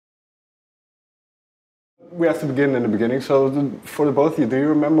we have to begin in the beginning. So for the both of you, do you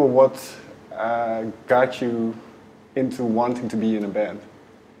remember what got you into wanting to be in a band?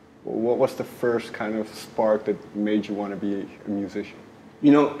 What was the first kind of spark that made you want to be a musician?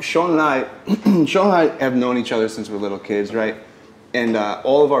 You know, Shaun and I have known each other since we were little kids, right? And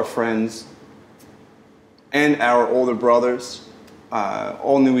all of our friends and our older brothers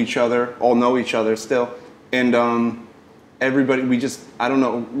all know each other still. And everybody, we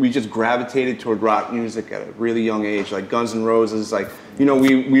just gravitated toward rock music at a really young age, like Guns N' Roses. Like, you know,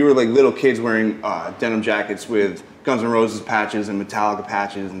 we were like little kids wearing denim jackets with Guns N' Roses patches and Metallica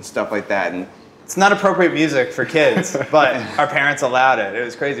patches and stuff like that. And it's not appropriate music for kids, but our parents allowed it. It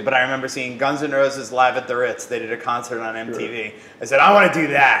was crazy. But I remember seeing Guns N' Roses live at the Ritz. They did a concert on MTV. Sure. I said, I want to do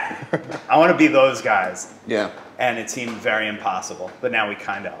that. I want to be those guys. Yeah. And it seemed very impossible, but now we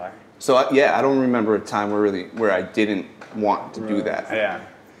kind of are. So yeah, I don't remember a time where I didn't want to do that. Yeah.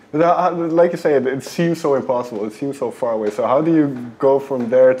 But like you say, it seems so impossible. It seems so far away. So how do you go from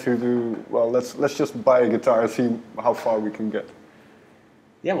there to do? Well, let's just buy a guitar and see how far we can get.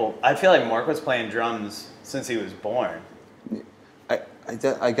 Yeah, well, I feel like Mark was playing drums since he was born.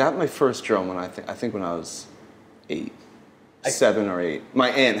 I got my first drum when I think when I was 7 or 8. My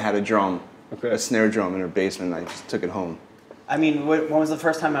aunt had a drum, a snare drum in her basement, and I just took it home. I mean, when was the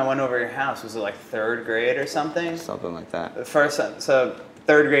first time I went over your house? Was it like 3rd grade or something? Something like that. So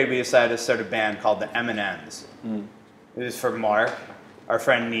 3rd grade, we decided to start a band called the M&Ms. Mm. It was for Mark, our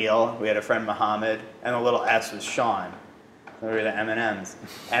friend Neil, we had a friend Muhammad, and the little S was Shaun. We were the M&Ms.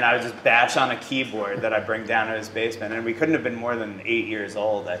 And I would just bash on a keyboard that I bring down to his basement, and we couldn't have been more than 8 years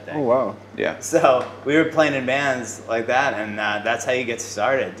old, I think. Oh, wow. Yeah. So we were playing in bands like that, and that's how you get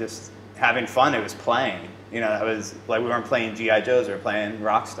started, just having fun. It was playing. You know, that was like we weren't playing G.I. Joes, we were playing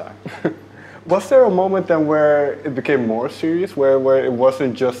Rockstar. Was there a moment then where it became more serious, where it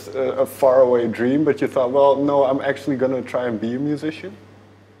wasn't just a faraway dream, but you thought, well, no, I'm actually going to try and be a musician?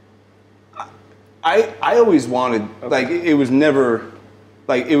 I always wanted, like, it was never,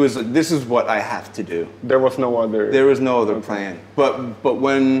 like, it was, this is what I have to do. There was no other... There was no other plan. But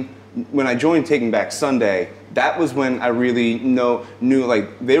when I joined Taking Back Sunday, that was when I really knew,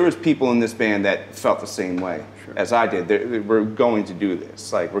 like, there was people in this band that felt the same way as I did. We're going to do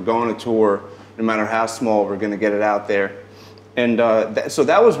this. Like, we're going to tour, no matter how small, we're going to get it out there. And so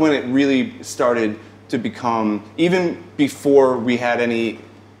that was when it really started to become, even before we had any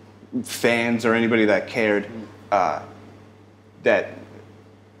fans or anybody that cared, that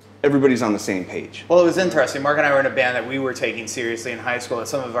everybody's on the same page. Well, it was interesting. Mark and I were in a band that we were taking seriously in high school that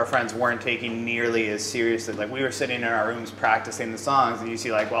some of our friends weren't taking nearly as seriously. Like, we were sitting in our rooms practicing the songs, and you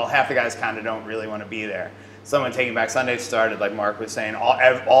see, like, well, half the guys kind of don't really want to be there. So when Taking Back Sunday started, like Mark was saying,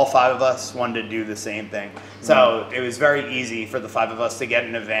 all 5 of us wanted to do the same thing. So it was very easy for the 5 of us to get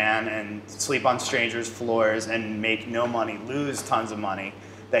in a van and sleep on strangers' floors and make no money, lose tons of money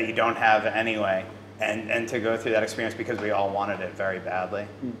that you don't have anyway, and to go through that experience because we all wanted it very badly.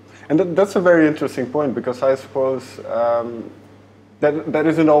 And that's a very interesting point, because I suppose that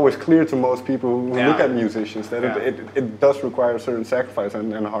isn't always clear to most people who look at musicians, that it does require a certain sacrifice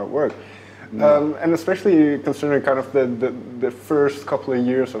and hard work. And especially considering kind of the first couple of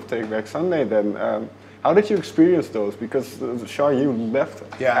years of Take Back Sunday then, how did you experience those? Because Shaun, you left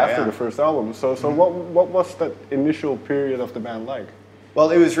after the first album. So what was that initial period of the band like?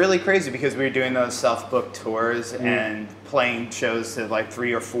 Well, it was really crazy because we were doing those self-booked tours and playing shows to like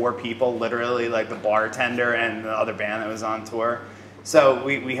 3 or 4 people, literally, like the bartender and the other band that was on tour. So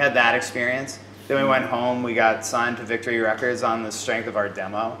we had that experience. Then we went home, we got signed to Victory Records on the strength of our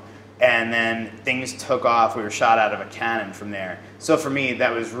demo. And then things took off. We were shot out of a cannon from there. So for me,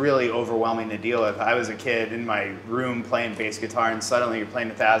 that was really overwhelming to deal with. I was a kid in my room playing bass guitar, and suddenly you're playing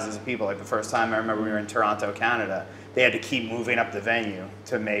to thousands of people. Like the first time I remember we were in Toronto, Canada, they had to keep moving up the venue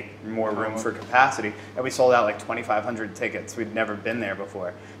to make more room for capacity. And we sold out like 2,500 tickets. We'd never been there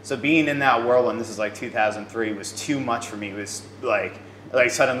before. So being in that world, and this is like 2003, was too much for me. It was like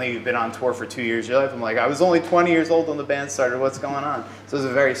suddenly you've been on tour for 2 years of your life. I'm like, I was only 20 years old when the band started. What's going on? So it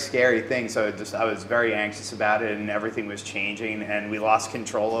was a very scary thing. So I was very anxious about it, and everything was changing, and we lost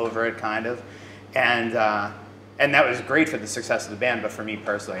control over it, kind of. And that was great for the success of the band, but for me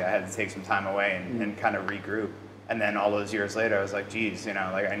personally, I had to take some time away and kind of regroup. And then all those years later, I was like, geez, you know,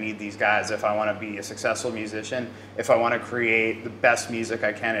 like I need these guys if I want to be a successful musician. If I want to create the best music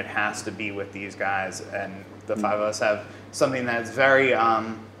I can, it has to be with these guys. And the 5 of us have something that's very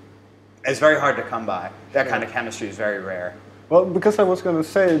hard to come by. That kind of chemistry is very rare. Well, because I was going to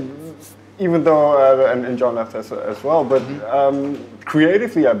say, even though and John left as well, but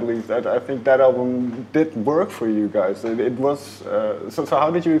creatively, I believe that I think that album did work for you guys. It was so. So how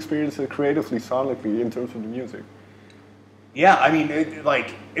did you experience it creatively, sonically, in terms of the music? Yeah, I mean,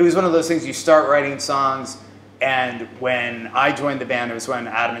 it was one of those things. You start writing songs, and when I joined the band, it was when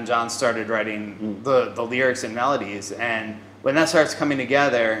Adam and John started writing the lyrics and melodies, and when that starts coming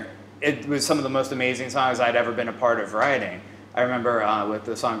together, it was some of the most amazing songs I'd ever been a part of writing. I remember with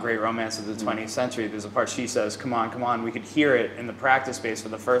the song Great Romance of the 20th Century, there's a part she says, come on, come on. We could hear it in the practice space for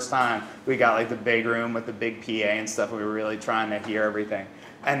the first time. We got like the big room with the big PA and stuff. We were really trying to hear everything.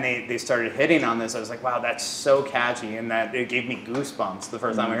 And they started hitting on this. I was like, wow, that's so catchy. And that it gave me goosebumps the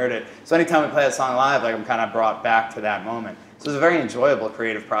first time I heard it. So anytime we play that song live, like I'm kind of brought back to that moment. So it was a very enjoyable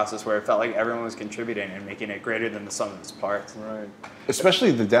creative process where it felt like everyone was contributing and making it greater than the sum of its parts. Right. Especially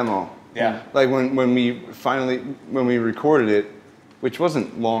the demo. Yeah. Like when we recorded it, which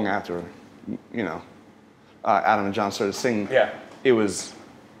wasn't long after, Adam and John started singing. Yeah. It was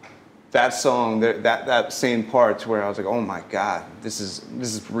that song, that same part where I was like, oh my God, this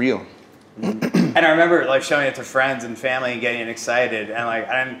is real. And I remember like showing it to friends and family and getting excited, and like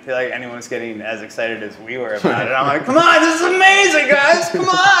I didn't feel like anyone was getting as excited as we were about it. I'm like, come on, this is amazing, guys, come on!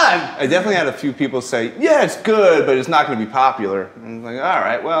 I definitely had a few people say, yeah, it's good, but it's not going to be popular. And I'm like, all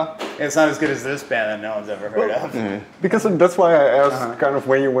right, well. It's not as good as this band that no one's ever heard of. Yeah. Because that's why I asked kind of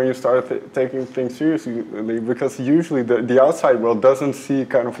when you started taking things seriously, because usually the outside world doesn't see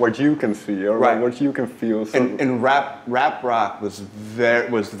kind of what you can see or what you can feel. So. And rap rock was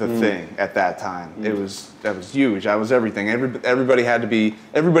the thing at that time. That was huge. That was everything.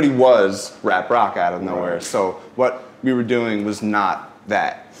 Everybody was rap rock out of nowhere. Right. So what we were doing was not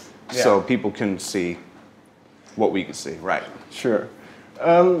that. Yeah. So people couldn't see what we could see. Right. Sure.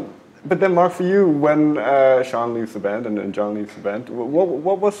 But then, Mark, for you, when Shaun leaves the band and then John leaves the band,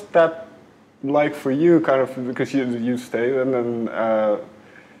 what was that like for you? Kind of because you stayed and then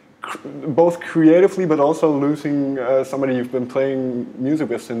both creatively, but also losing somebody you've been playing music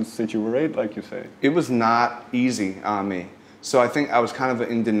with since you were 8, like you say. It was not easy on me. So I think I was kind of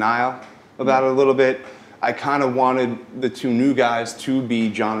in denial about it a little bit. I kind of wanted the two new guys to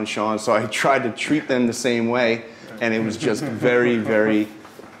be John and Shaun, so I tried to treat them the same way, and it was just very, very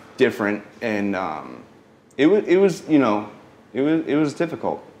different. And it was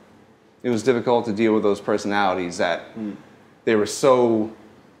difficult. It was difficult to deal with those personalities that they were so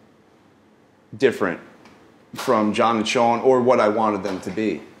different from John and Shaun or what I wanted them to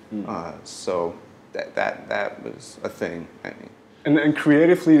be. So that was a thing. I mean. And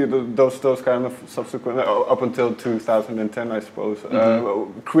creatively, those kind of subsequent up until 2010, I suppose.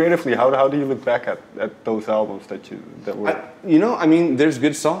 Creatively, how do you look back at those albums that were? I mean, there's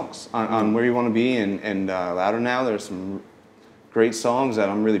good songs on Where You Want to Be and Louder Now. There's some great songs that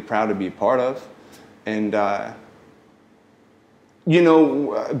I'm really proud to be a part of, and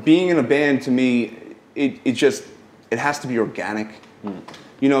being in a band to me, it has to be organic.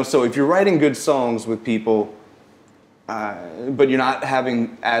 So if you're writing good songs with people. But you're not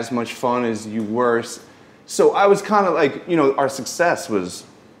having as much fun as you were. So I was kind of like, our success was,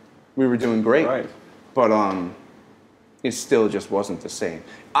 we were doing great. Right. But it still just wasn't the same.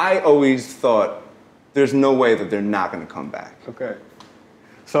 I always thought, there's no way that they're not going to come back. Okay.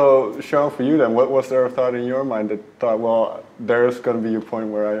 So, Shaun, for you then, what was there a thought in your mind that thought, well, there's going to be a point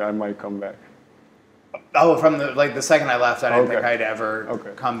where I might come back? Oh, from the second I left, I didn't think I'd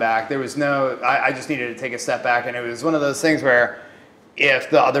ever come back. There was I just needed to take a step back, and it was one of those things where if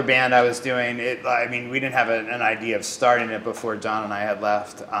the other band I was doing, we didn't have an idea of starting it before John and I had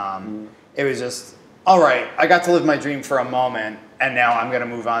left. It was just, all right, I got to live my dream for a moment, and now I'm going to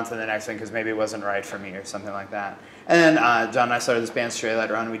move on to the next thing because maybe it wasn't right for me or something like that. And then John and I started this band straight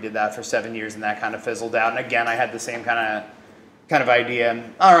later on. We did that for 7 years, and that kind of fizzled out. And again, I had the same kind of idea.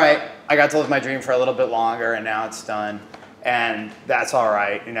 All right, I got to live my dream for a little bit longer, and now it's done, and that's all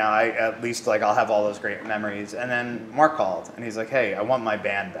right. At least I'll have all those great memories. And then Mark called, and he's like, "Hey, I want my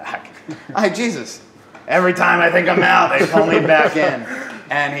band back." I'm like, Jesus! Every time I think I'm out, they pull me back in,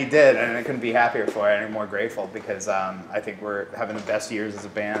 and he did, and I couldn't be happier for it, and more grateful because I think we're having the best years as a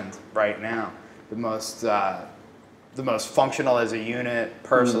band right now. The most functional as a unit,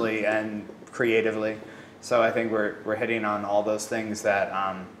 personally and creatively. So I think we're hitting on all those things that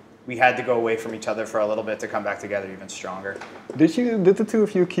we had to go away from each other for a little bit to come back together even stronger. Did the two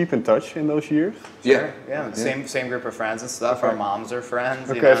of you keep in touch in those years? Sure. Yeah. Same group of friends and stuff. Okay. Our moms are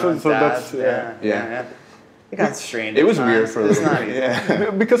friends. Okay, so that's yeah. It got strained. It was weird for a little not bit. easy. Yeah.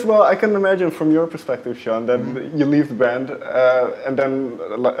 Because, well, I can imagine from your perspective, Shaun, that you leave the band, and then,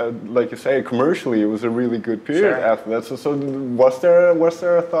 like you say, commercially, it was a really good period after that. So was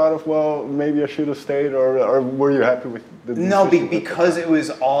there a thought of, well, maybe I should have stayed, or were you happy with the decision? No, because it was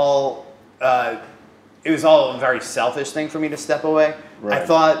all a very selfish thing for me to step away. Right. I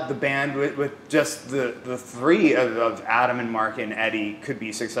thought the band with just the three of Adam and Mark and Eddie could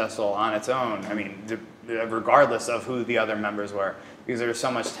be successful on its own. I mean, regardless of who the other members were, because there was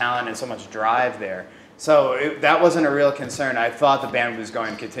so much talent and so much drive there. So that wasn't a real concern. I thought the band was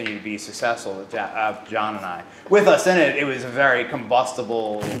going to continue to be successful with John and I. With us in it, it was a very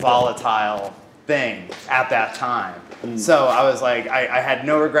combustible, volatile thing at that time. So I was like, I had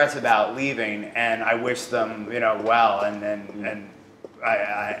no regrets about leaving, and I wished them, well,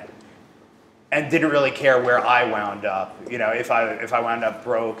 and didn't really care where I wound up. If I wound up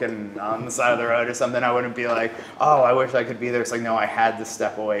broke and on the side of the road or something, I wouldn't be like, oh, I wish I could be there. It's like, no, I had to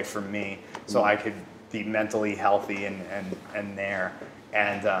step away from me so I could be mentally healthy and there.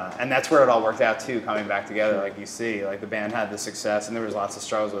 And that's where it all worked out too, coming back together, like you see. Like the band had the success, and there was lots of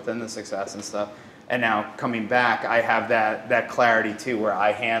struggles within the success and stuff. And now coming back, I have that clarity too, where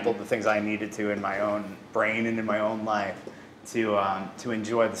I handled the things I needed to in my own brain and in my own life to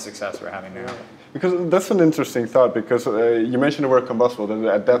enjoy the success we're having now. Because that's an interesting thought, because you mentioned the word combustible, and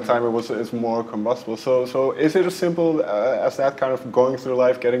at that time it's more combustible. So is it as simple as that, kind of going through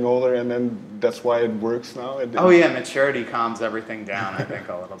life, getting older, and then that's why it works now? Oh yeah, maturity calms everything down, I think,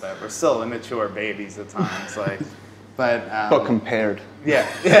 a little bit. We're still immature babies at times, but compared. Yeah,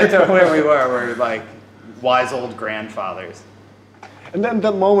 to where we were, we're like wise old grandfathers. And then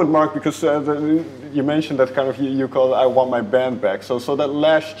that moment, Mark, because you mentioned that kind of you call it, I want my band back. So that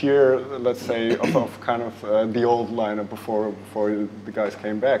last year, let's say, of kind of the old lineup before the guys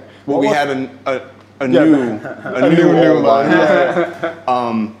came back. Well, we had a new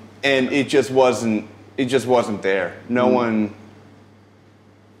lineup, and it just wasn't there. No one.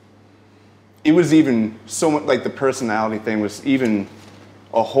 It was even so much like the personality thing was even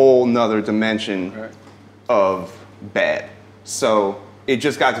a whole nother dimension of bad. So it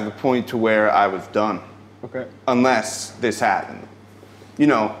just got to the point to where I was done. Okay. Unless this happened.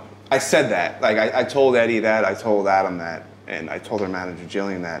 I said that. Like I told Eddie that, I told Adam that, and I told our manager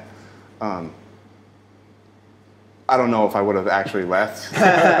Jillian that. I don't know if I would have actually left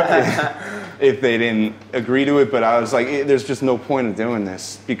if they didn't agree to it, but I was like, there's just no point of doing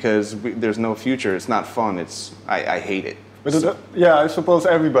this because there's no future. It's not fun. I hate it. But yeah, I suppose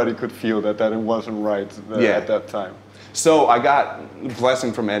everybody could feel that it wasn't right at that time. So I got a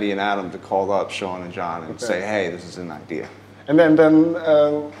blessing from Eddie and Adam to call up Shaun and John and say, hey, this is an idea. And then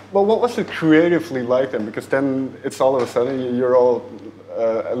well, what was it creatively like then? Because then it's all of a sudden you're all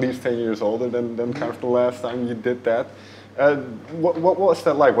at least 10 years older than kind of the last time you did that. What was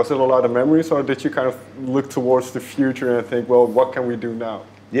that like? Was it a lot of memories, or did you kind of look towards the future and think, well, what can we do now?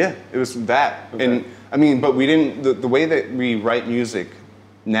 Yeah, it was that. Okay. And I mean, but we didn't, the way that we write music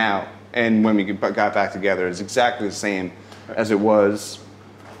now and when we got back together is exactly the same as it was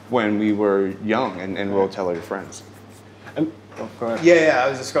when we were young and wrote Tell All Your Friends. And, go ahead. Yeah, I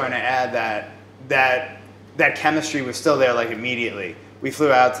was just going to add that chemistry was still there, like, immediately. We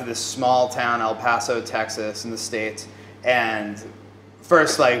flew out to this small town, El Paso, Texas, in the States, and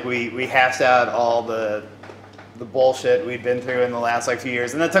first, like, we hashed out all the bullshit we'd been through in the last, like, few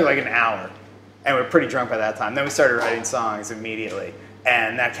years, and that took, like, an hour, and we were pretty drunk by that time. Then we started writing songs immediately,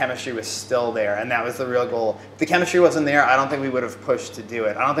 and that chemistry was still there, and that was the real goal. If the chemistry wasn't there, I don't think we would have pushed to do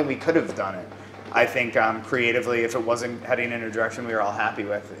it. I don't think we could have done it. I think creatively, if it wasn't heading in a direction we were all happy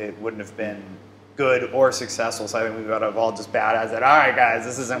with, it wouldn't have been good or successful. So I think we would have all just bowed out and said, all right, guys,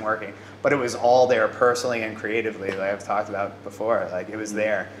 this isn't working. But it was all there personally and creatively, like I've talked about before. Like, it was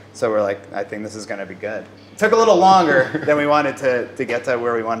there. So we're like, I think this is going to be good. It took a little longer than we wanted to get to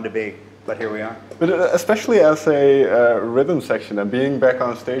where we wanted to be. But here we are. But especially as a rhythm section and being back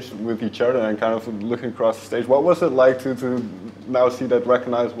on stage with each other and kind of looking across the stage, what was it like to now see that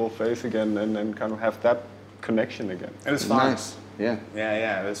recognizable face again and kind of have that connection again? It was fun. Nice. Yeah.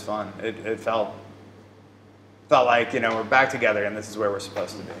 Yeah, it was fun. It felt like, we're back together and this is where we're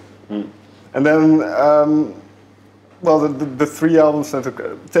supposed to be. Mm. And then, well, the three albums that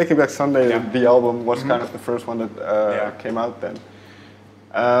took, Taking Back Sunday, the album was kind of the first one that came out then.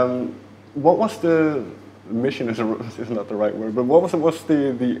 What was the mission? Is not the right word, but what's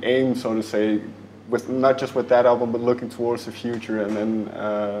the aim, so to say, with not just with that album, but looking towards the future? And then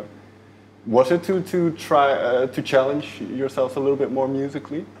was it to try to challenge yourselves a little bit more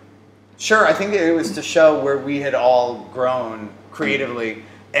musically? Sure, I think it was to show where we had all grown creatively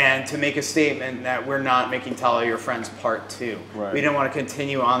and to make a statement that we're not making Tell All Your Friends Part 2. Right. We didn't want to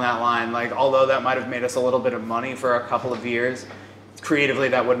continue on that line. Like, although that might have made us a little bit of money for a couple of years, creatively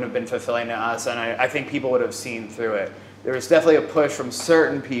that wouldn't have been fulfilling to us, and I think people would have seen through it. There was definitely a push from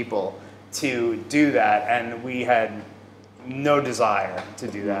certain people to do that, and we had no desire to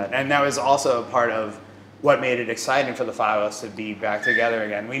do that. And that was also a part of what made it exciting for the five of us to be back together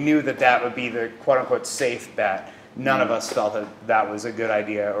again. We knew that that would be the quote-unquote safe bet. None of us felt that that was a good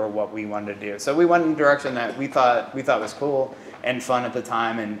idea or what we wanted to do. So we went in a direction that we thought was cool and fun at the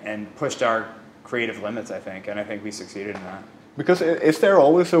time, and pushed our creative limits, I think, and I think we succeeded in that. Because is there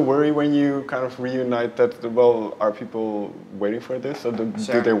always a worry when you kind of reunite that, well, are people waiting for this, or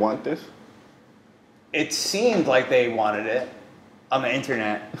do they want this? It seemed like they wanted it on the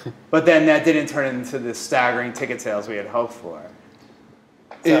internet, but then that didn't turn into the staggering ticket sales we had hoped for.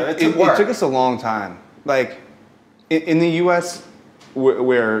 So it took us a long time. Like, in the U.S.,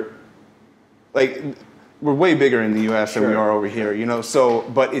 we're way bigger in the U.S. than we are over here, you know. So,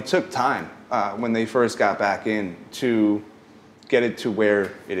 but it took time when they first got back in to get it to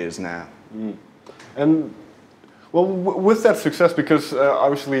where it is now. And well, with that success, because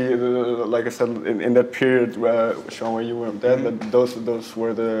obviously, like I said, in that period, Shaun, where you were then, those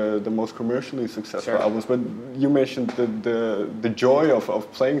were the most commercially successful albums. But you mentioned the joy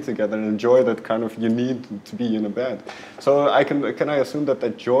of playing together, and the joy that kind of you need to be in a band. So can I assume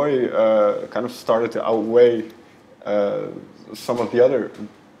that joy kind of started to outweigh some of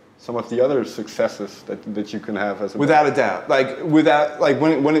the other successes that you can have as a without a doubt.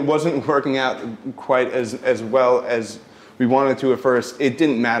 When it wasn't working out quite as well as we wanted to at first, it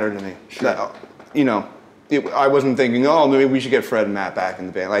didn't matter to me. Sure. You know, I wasn't thinking, oh, maybe we should get Fred and Matt back in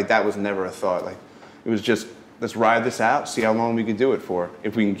the band. Like, that was never a thought. Like, it was just, let's ride this out, see how long we can do it for.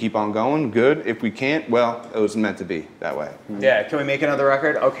 If we can keep on going, good. If we can't, well, it was meant to be that way. Yeah, can we make another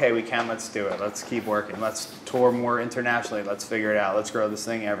record? Okay, we can, let's do it. Let's keep working. Let's tour more internationally. Let's figure it out. Let's grow this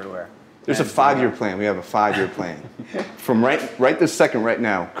thing everywhere. There's a 5-year plan. We have a 5-year plan. From right this second, right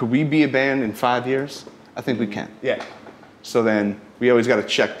now, could we be a band in 5 years? I think we can. Yeah. So then we always got to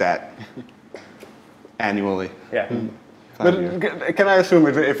check that annually. Yeah. But can I assume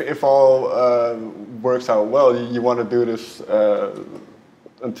if all works out well, you want to do this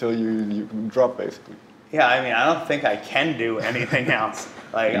until you drop, basically? Yeah, I mean, I don't think I can do anything else.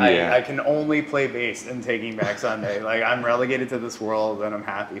 Like, yeah. I can only play bass in Taking Back Sunday. Like, I'm relegated to this world, and I'm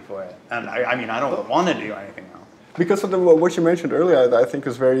happy for it. And I mean, I don't want to do anything else. Because of what you mentioned earlier, I think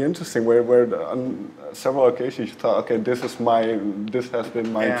is very interesting. Where on several occasions you thought, okay, this has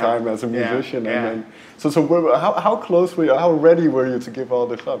been my time as a musician. Yeah. And then, so how close were you? How ready were you to give all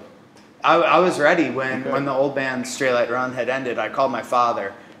this up? I was ready when the old band Straight Light Run had ended. I called my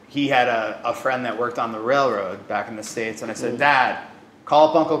father. He had a friend that worked on the railroad back in the States, and I said, Dad, call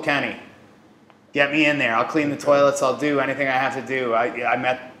up Uncle Kenny. Get me in there. I'll clean the toilets. I'll do anything I have to do. I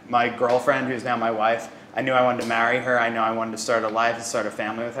met my girlfriend, who's now my wife. I knew I wanted to marry her. I knew I wanted to start a life and start a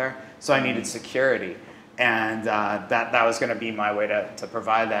family with her. So I needed security. And that was going to be my way to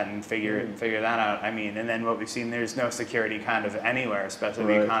provide that and figure that out. I mean, and then what we've seen, there's no security kind of anywhere, especially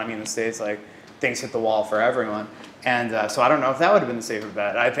the economy in the States. Like, things hit the wall for everyone. And so I don't know if that would have been the safer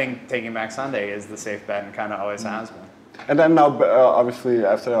bet. I think Taking Back Sunday is the safe bet and kind of always has been. And then now, obviously,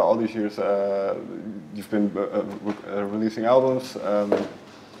 after all these years, you've been releasing albums,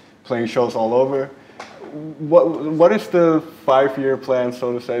 playing shows all over. What is the 5-year plan,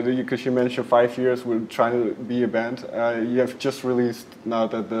 so to say? Because you mentioned 5 years, we're trying to be a band. You have just released now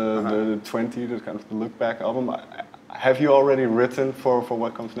the 20, the kind of the look back album. Have you already written for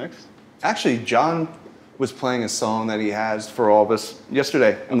what comes next? Actually, John was playing a song that he has for all of us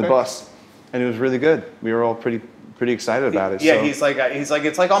yesterday in the bus, and it was really good. We were all pretty excited about it. Yeah, so. he's like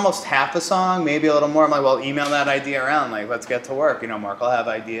it's like almost half a song, maybe a little more. I'm like, well, email that idea around. Like, let's get to work. You know, Mark will have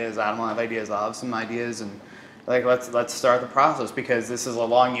ideas, Adam will have ideas, I'll have some ideas, and like let's start the process, because this is a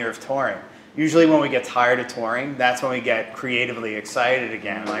long year of touring. Usually when we get tired of touring, that's when we get creatively excited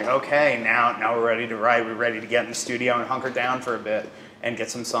again. Like, okay, now we're ready to write. We're ready to get in the studio and hunker down for a bit and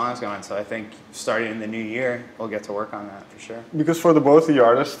get some songs going. So I think starting in the new year, we'll get to work on that for sure. Because for the both of you,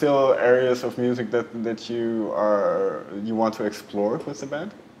 are there still areas of music that you want to explore with the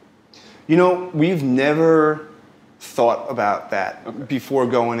band? You know, we've never thought about that before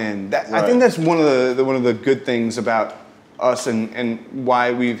going in. I think that's one of the good things about us and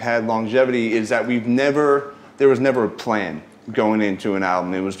why we've had longevity is that there was never a plan going into an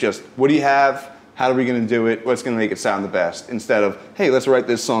album. It was just, what do you have? How are we going to do it? What's going to make it sound the best? Instead of, hey, let's write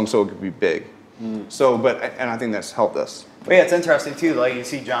this song so it could be big. And I think that's helped us. But yeah, it's interesting too. Like you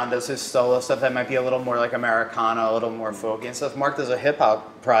see, John does his solo stuff that might be a little more like Americana, a little more folky and stuff. Mark does a hip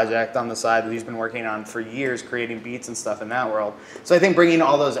hop project on the side that he's been working on for years, creating beats and stuff in that world. So I think bringing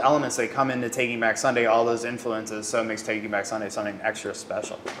all those elements that come into Taking Back Sunday, all those influences, so it makes Taking Back Sunday something extra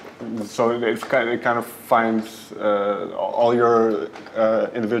special. So it kind of finds all your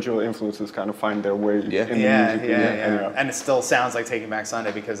individual influences kind of find their way in the music. Yeah. And it still sounds like Taking Back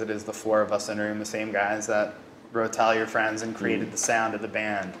Sunday because it is the four of us in a room, the same guys that wrote Tell Your Friends and created the sound of the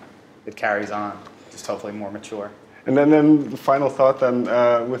band. It carries on, just hopefully more mature. And then the final thought then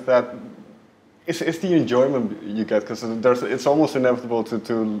with that is the enjoyment you get, because it's almost inevitable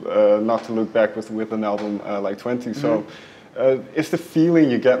to not to look back with an album like 20. So is the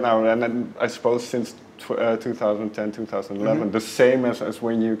feeling you get now, and then I suppose since 2010, 2011, the same as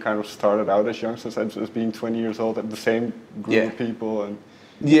when you kind of started out as youngsters, as being 20 years old, at the same group of people? And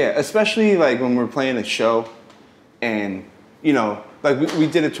especially like when we're playing a show. And, you know, like we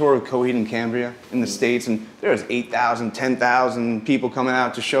did a tour with Coheed and Cambria in the States, and there was 8,000, 10,000 people coming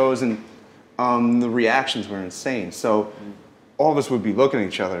out to shows, and the reactions were insane. So all of us would be looking at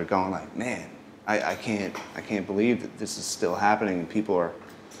each other going like, man, I can't believe that this is still happening, and people are...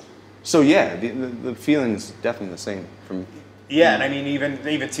 So yeah, the feeling is definitely the same from... Yeah, and I mean,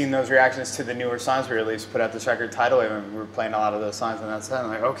 even seeing those reactions to the newer songs we released, put out this record Tidal Wave, and we were playing a lot of those songs, and that's it. I'm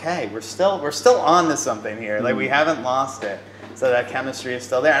like, okay, we're still on to something here. Like, we haven't lost it. So that chemistry is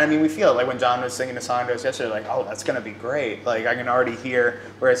still there. And I mean, we feel it. Like when John was singing a song to us yesterday, like, oh, that's going to be great. Like, I can already hear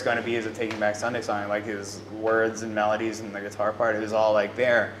where it's going to be as a Taking Back Sunday song. Like his words and melodies and the guitar part, it was all like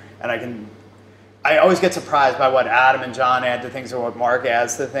there. And I always get surprised by what Adam and John add to things or what Mark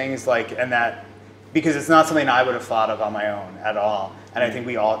adds to things, like, and that, because it's not something I would have thought of on my own at all. And I think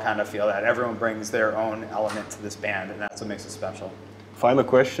we all kind of feel that. Everyone brings their own element to this band, and that's what makes it special. Final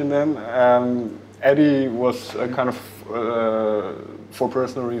question then. Eddie was kind of, for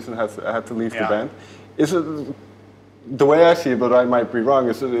personal reasons, had to leave the band. Is it, the way I see it, but I might be wrong,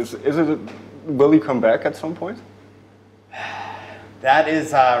 will he come back at some point? That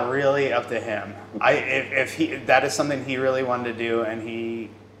is really up to him. That is something he really wanted to do, and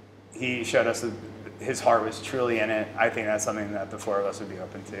he showed us that his heart was truly in it. I think that's something that the four of us would be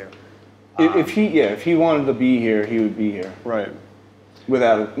open to. If he wanted to be here, he would be here. Right.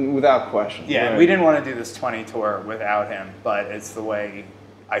 Without question. Yeah, right. We didn't want to do this 20 tour without him, but it's the way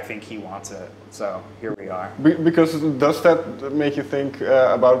I think he wants it. So here we are. Because does that make you think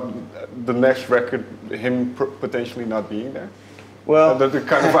about the next record, him potentially not being there? Well, the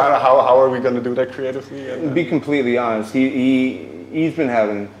kind of how are we going to do that creatively? To be completely honest, he's been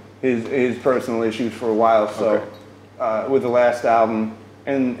having his personal issues for a while. So with the last album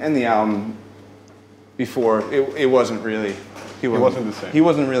and the album before, it wasn't really. He wasn't the same. He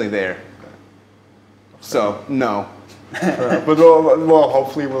wasn't really there. Okay. So no. But well,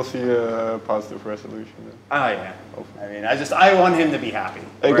 hopefully we'll see a positive resolution. Then. Oh yeah. Hopefully. I mean, I want him to be happy.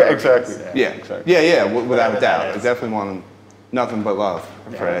 Exactly. Yeah. Exactly. Yeah. Without a doubt, I definitely want him. Nothing but love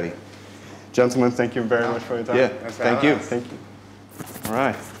for Eddie. Gentlemen, thank you very much for your time. Yeah. Thank you. Thank you. All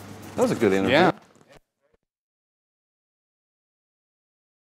right. That was a good interview. Yeah.